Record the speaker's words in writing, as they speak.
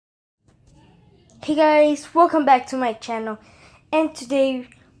Hey guys, welcome back to my channel, and today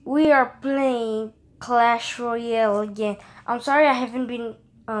we are playing Clash Royale again. I'm sorry I haven't been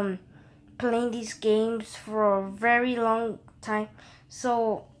playing these games for a very long time,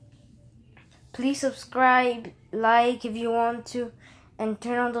 so please subscribe, like if you want to, and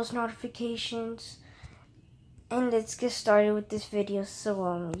turn on those notifications, and let's get started with this video.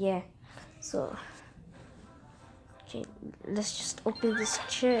 So yeah, so okay, let's just open this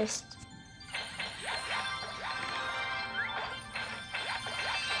chest.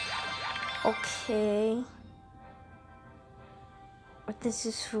 Okay. What does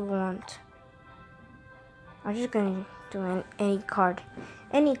this want? I'm just gonna do any card.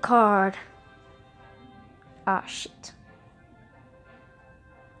 Any card. Ah, shit.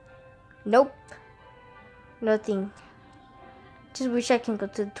 Nope. Nothing. Just wish I can go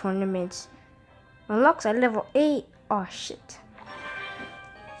to the tournaments. Unlocks at level 8. Oh, shit.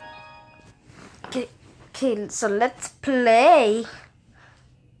 Okay, so let's play.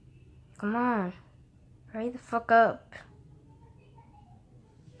 Come on. Hurry the fuck up.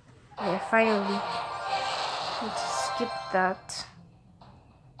 Yeah, finally. Let's skip that.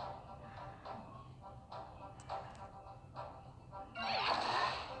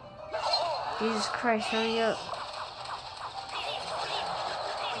 Jesus Christ, hurry up.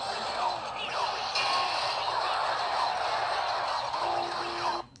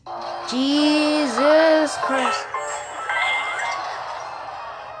 Jesus Christ.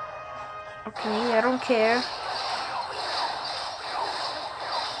 Okay, I don't care.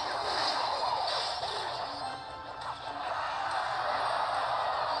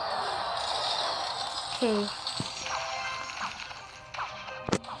 Okay.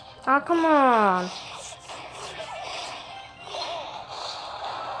 Oh, come on.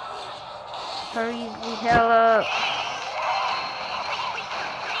 Hurry the hell up.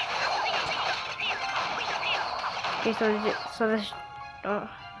 Okay, so this,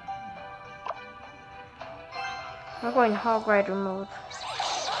 I'm going Hog Rider mode.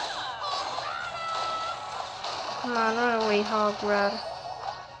 Come on, run away, Hog Rider.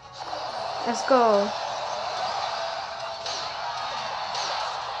 Let's go.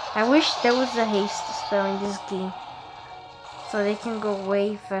 I wish there was a haste spell in this game, so they can go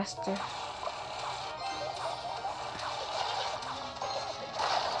way faster.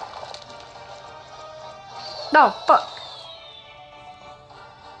 No, fuck.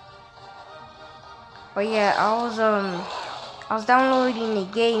 Oh yeah, I was downloading the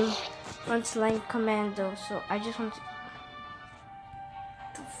game Frontline Commando, so I just want to.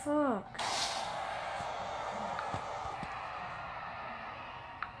 What the fuck?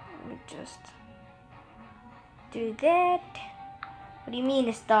 Let me just do that. What do you mean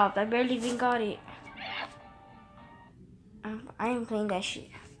it stopped? I barely even got it. I ain't playing that shit.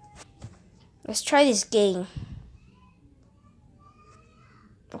 Let's try this game.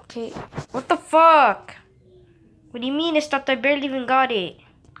 Okay. What the fuck? What do you mean it stopped? I barely even got it.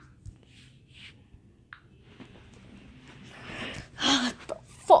 What the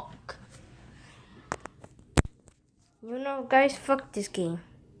fuck? You know, guys, fuck this game.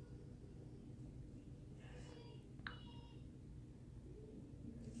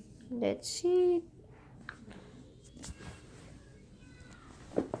 Let's see.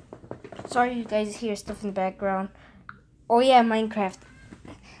 Sorry you guys hear stuff in the background. Oh yeah, Minecraft.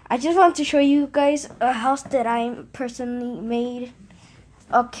 I just want to show you guys a house that I personally made.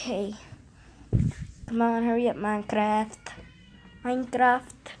 Okay. Come on, hurry up, Minecraft.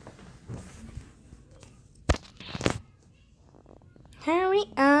 Hurry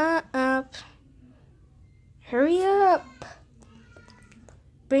up. Hurry up.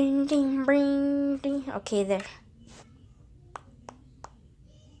 Bring ding. Okay, there.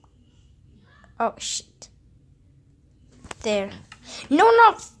 Oh, shit. There. No.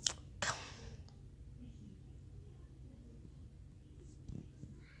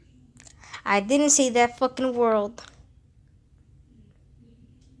 I didn't say that fucking world.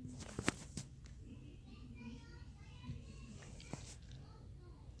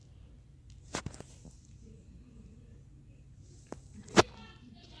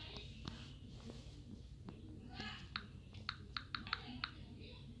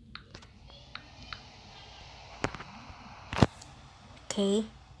 Okay.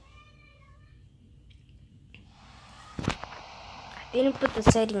 I didn't put the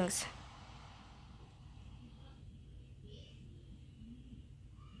settings.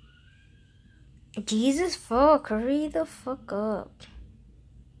 Jesus fuck, hurry the fuck up.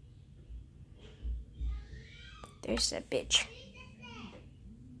 There's that bitch.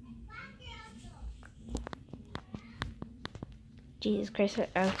 Jesus Christ.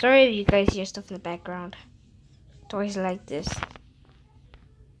 I'm sorry if you guys hear stuff in the background. It's always like this.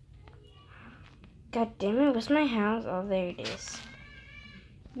 God damn it, where's my house? Oh, there it is.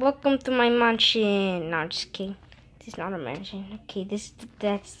 Welcome to my mansion. No, I'm just kidding. This is not a mansion. Okay, that's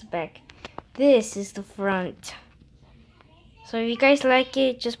the back. This is the front. So if you guys like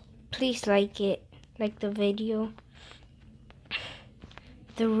it, just please like it. Like the video.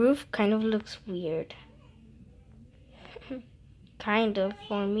 The roof kind of looks weird. Kind of,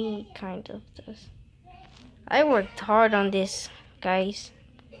 for me, kind of does. I worked hard on this, guys.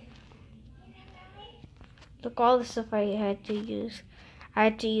 Look, all the stuff I had to use. I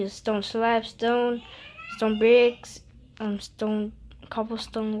had to use stone slabs, stone bricks, stone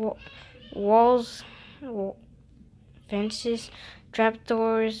cobblestone walls, fences,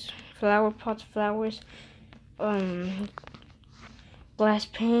 trapdoors, flower pots, flowers, glass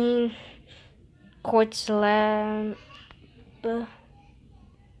pane, quartz slab,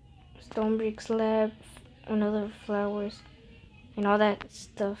 stone brick slab, another flowers, and all that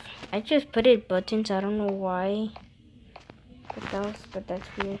stuff. I just put it buttons. I don't know why, but that's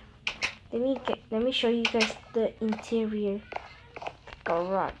weird. Let me show you guys the interior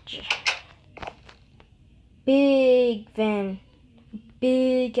garage. Big van,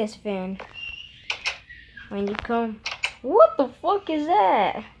 big ass van. When you come, what the fuck is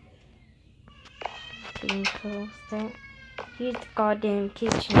that? Can you close that? Here's the goddamn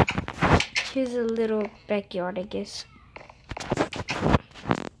kitchen. Here's a little backyard, I guess.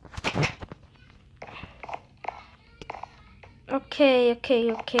 Okay.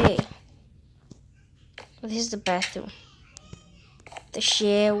 This is the bathroom. The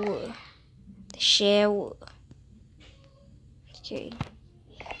shower. Okay.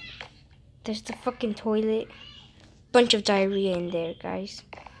 There's the fucking toilet. Bunch of diarrhea in there, guys.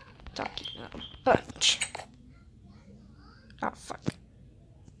 Talking a bunch. Oh, fuck.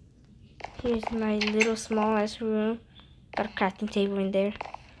 Here's my little small ass room. Got a crafting table in there.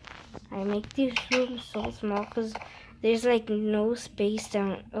 I make these rooms so small because there's like no space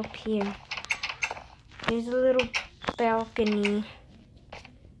down up here. There's a little balcony.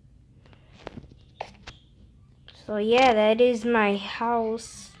 So yeah, that is my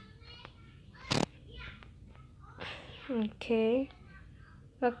house. Okay.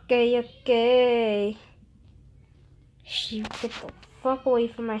 Shoot, get the fuck away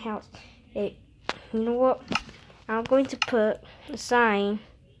from my house. Hey, you know what? I'm going to put a sign.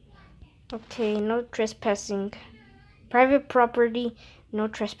 Okay, no trespassing. Private property, no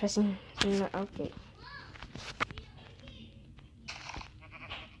trespassing. No, okay.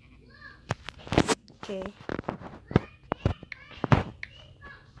 Okay.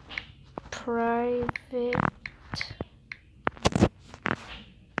 Private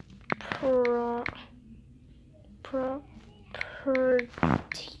property.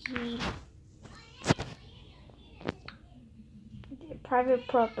 Private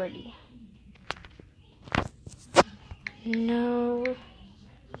property. No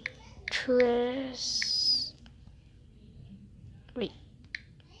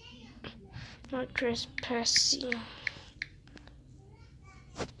no trespassing.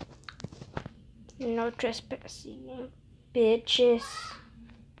 No trespassing, bitches.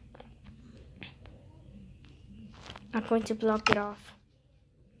 I'm going to block it off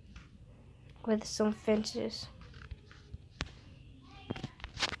with some fences.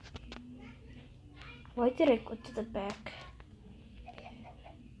 Why did I go to the back?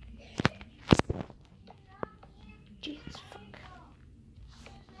 Jesus fuck.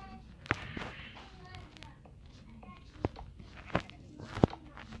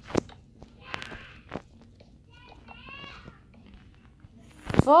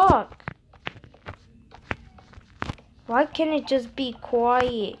 Fuck. Why can't it just be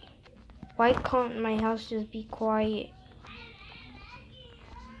quiet? Why can't my house just be quiet?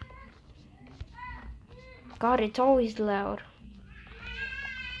 God, it's always loud.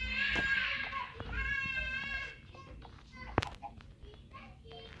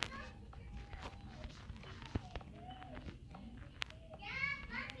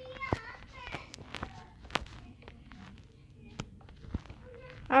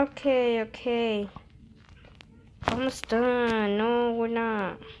 Okay. Almost done. No, we're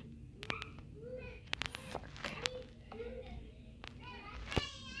not. Fuck.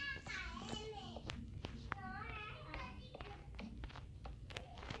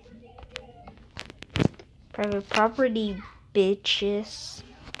 Private property, bitches.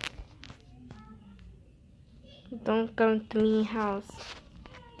 Don't come to me house.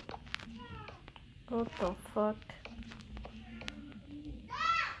 What the fuck?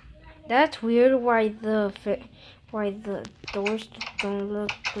 That's weird. Why why the doors don't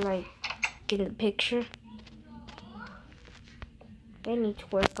look like in the picture. I need to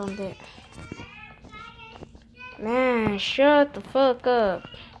work on that. Man, shut the fuck up.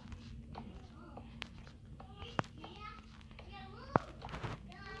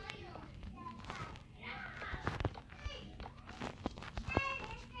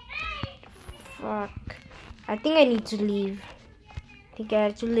 Fuck. I think I need to leave. I think I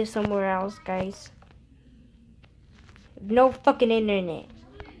have to live somewhere else, guys. No fucking internet.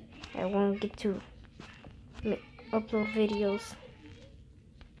 I won't get to upload videos.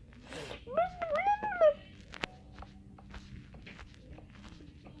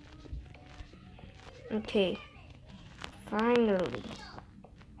 Okay. Finally.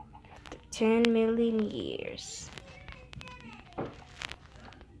 After 10 million years.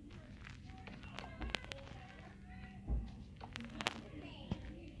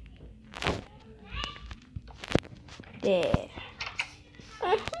 There.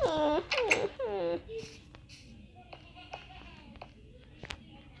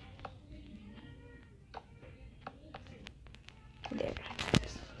 There.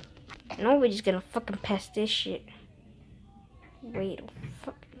 Nobody's gonna fucking pass this shit. Wait a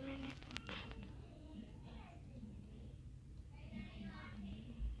fucking minute.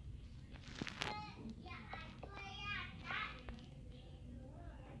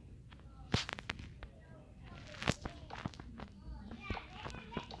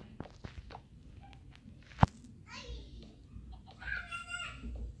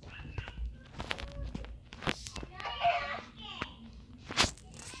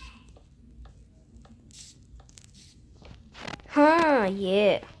 Huh,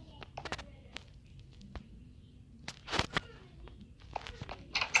 yeah.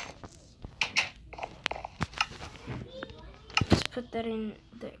 Let's put that in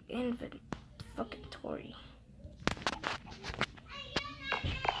the inventory.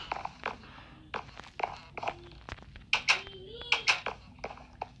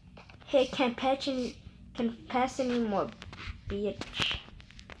 Hey, can't pass anymore, bitch.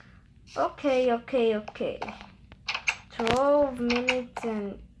 Okay. 12 minutes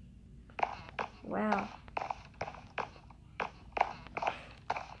and wow.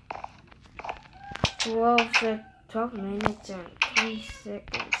 12 minutes and 20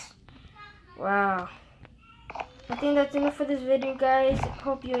 seconds. Wow. I think that's enough for this video, guys.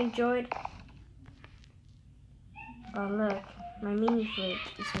 Hope you enjoyed. Oh look, my mini fridge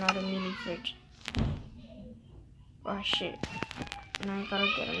is not a mini fridge. Oh shit. Now I gotta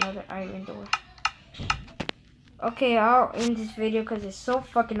get another iron door. Okay, I'll end this video because it's so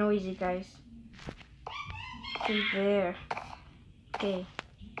fucking noisy, guys. Okay, there. Okay.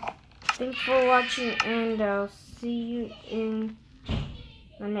 Thanks for watching, and I'll see you in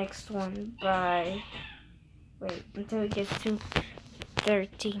the next one. Bye. Wait, until it gets to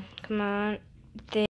 13. Come on.